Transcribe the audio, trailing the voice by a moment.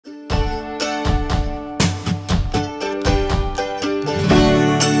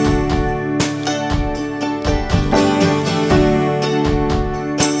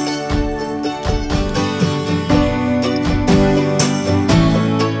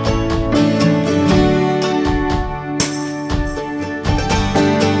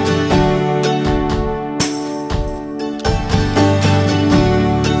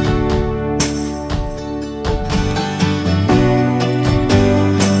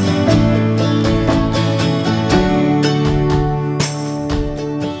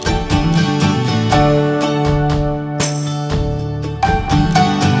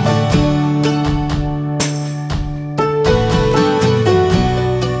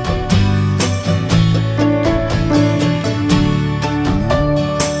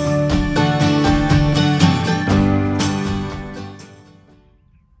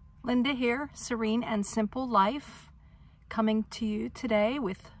Serene and Simple Life, coming to you today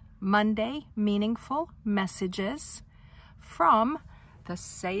with Monday meaningful messages from the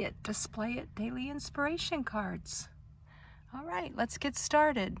Say It, Display It Daily Inspiration Cards. All right, let's get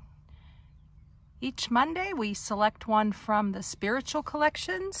started. Each Monday we select one from the spiritual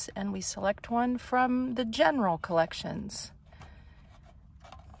collections and we select one from the general collections.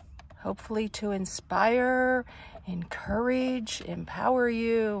 Hopefully to inspire, encourage, empower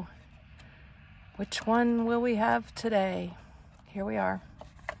you. Which one will we have today? Here we are.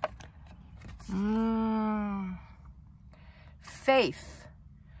 Faith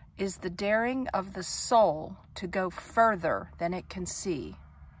is the daring of the soul to go further than it can see.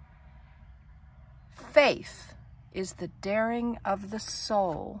 Faith is the daring of the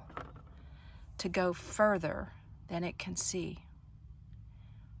soul to go further than it can see.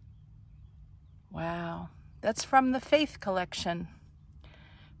 Wow, that's from the Faith collection.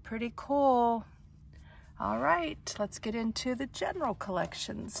 Pretty cool. All right, let's get into the general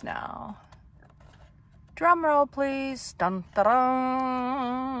collections now. Drum roll, please. Dun, da,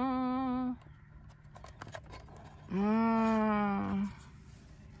 dun.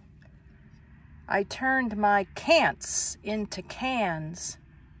 I turned my can'ts into cans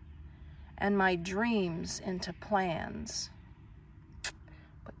and my dreams into plans.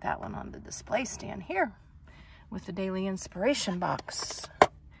 Put that one on the display stand here with the daily inspiration box.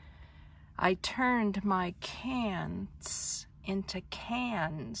 I turned my can'ts into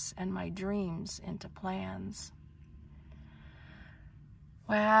cans and my dreams into plans.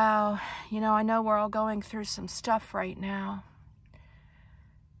 Wow, I know we're all going through some stuff right now.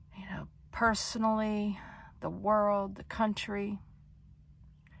 Personally, the world, the country.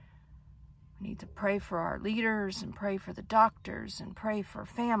 We need to pray for our leaders and pray for the doctors and pray for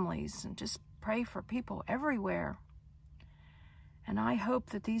families and just pray for people everywhere. And I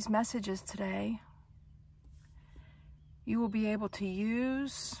hope that these messages today you will be able to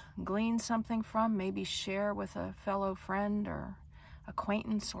use, glean something from, maybe share with a fellow friend or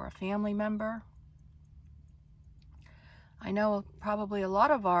acquaintance or a family member. I know probably a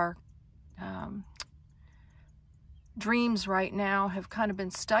lot of our dreams right now have kind of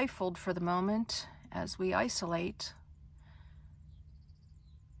been stifled for the moment as we isolate.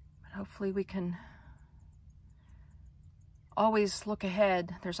 But hopefully we can always look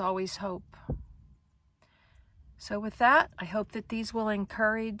ahead. There's always hope. So with that, I hope that these will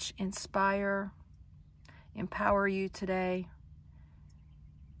encourage, inspire, empower you today.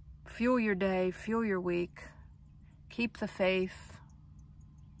 Fuel your day, fuel your week. Keep the faith.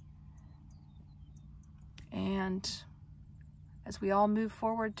 And as we all move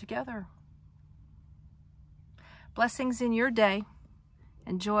forward together. Blessings in your day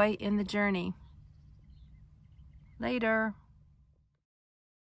and joy in the journey. Later.